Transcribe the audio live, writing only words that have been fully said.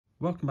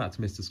Welcome back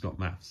to Mr. Scott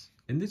Maths.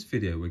 In this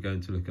video we're going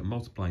to look at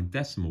multiplying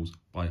decimals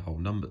by whole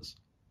numbers.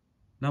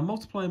 Now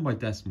multiplying by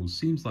decimals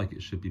seems like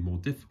it should be more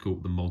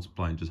difficult than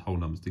multiplying just whole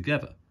numbers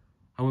together.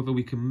 However,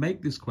 we can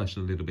make this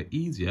question a little bit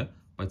easier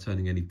by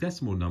turning any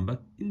decimal number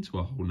into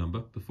a whole number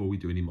before we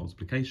do any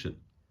multiplication.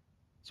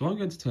 So I'm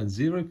going to turn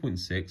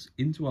 0.6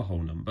 into a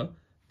whole number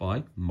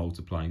by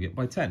multiplying it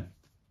by 10.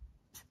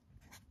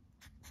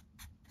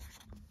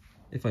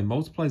 If I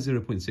multiply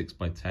 0.6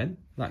 by 10,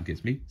 that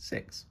gives me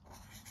 6.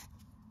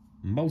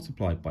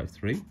 Multiplied by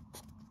 3,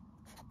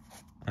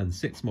 and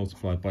 6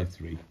 multiplied by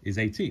 3 is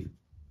 18.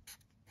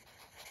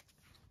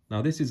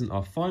 Now this isn't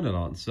our final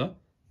answer,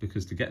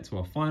 because to get to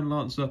our final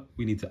answer,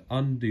 we need to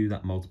undo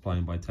that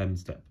multiplying by 10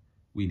 step.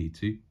 We need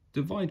to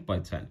divide by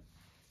 10.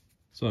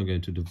 So I'm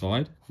going to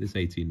divide this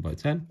 18 by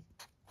 10,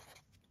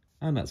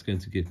 and that's going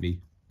to give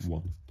me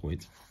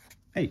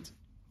 1.8.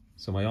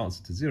 So my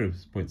answer to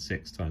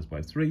 0.6 times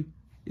by 3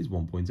 is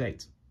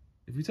 1.8.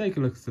 If we take a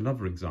look at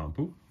another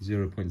example,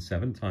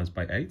 0.7 times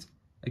by 8,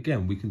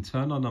 again we can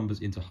turn our numbers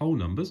into whole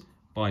numbers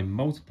by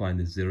multiplying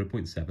this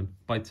 0.7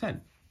 by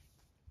 10.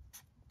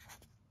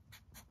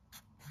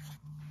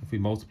 If we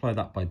multiply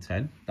that by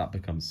 10, that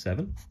becomes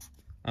 7,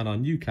 and our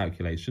new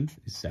calculation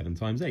is 7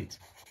 times 8.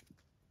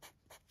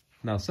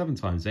 Now 7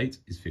 times 8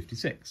 is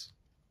 56.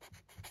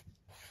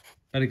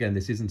 And again,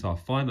 this isn't our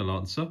final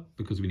answer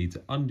because we need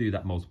to undo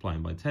that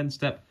multiplying by 10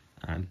 step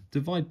and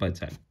divide by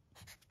 10.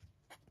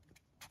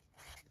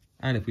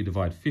 And if we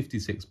divide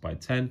 56 by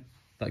 10,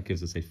 that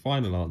gives us a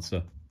final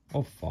answer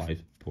of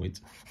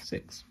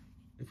 5.6.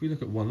 If we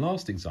look at one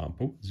last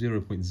example,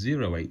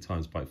 0.08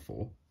 times by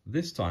 4,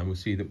 this time we'll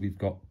see that we've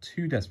got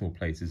 2 decimal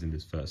places in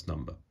this first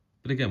number.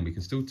 But again, we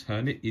can still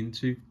turn it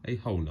into a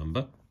whole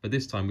number, but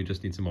this time we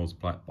just need to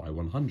multiply it by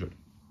 100.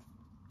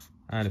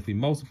 And if we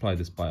multiply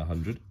this by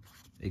 100,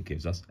 it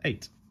gives us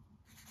 8.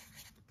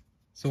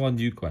 So our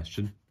new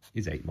question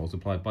is 8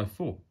 multiplied by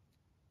 4.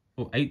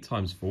 Well, 8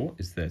 times 4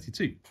 is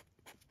 32.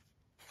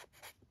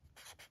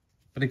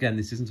 But again,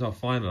 this isn't our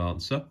final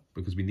answer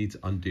because we need to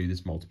undo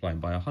this multiplying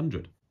by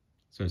 100.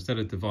 So instead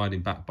of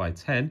dividing back by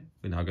 10,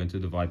 we're now going to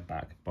divide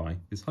back by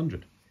this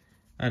 100.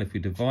 And if we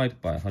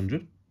divide by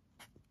 100,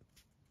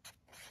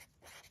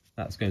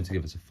 that's going to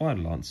give us a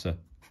final answer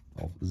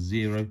of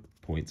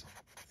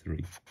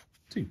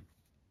 0.32.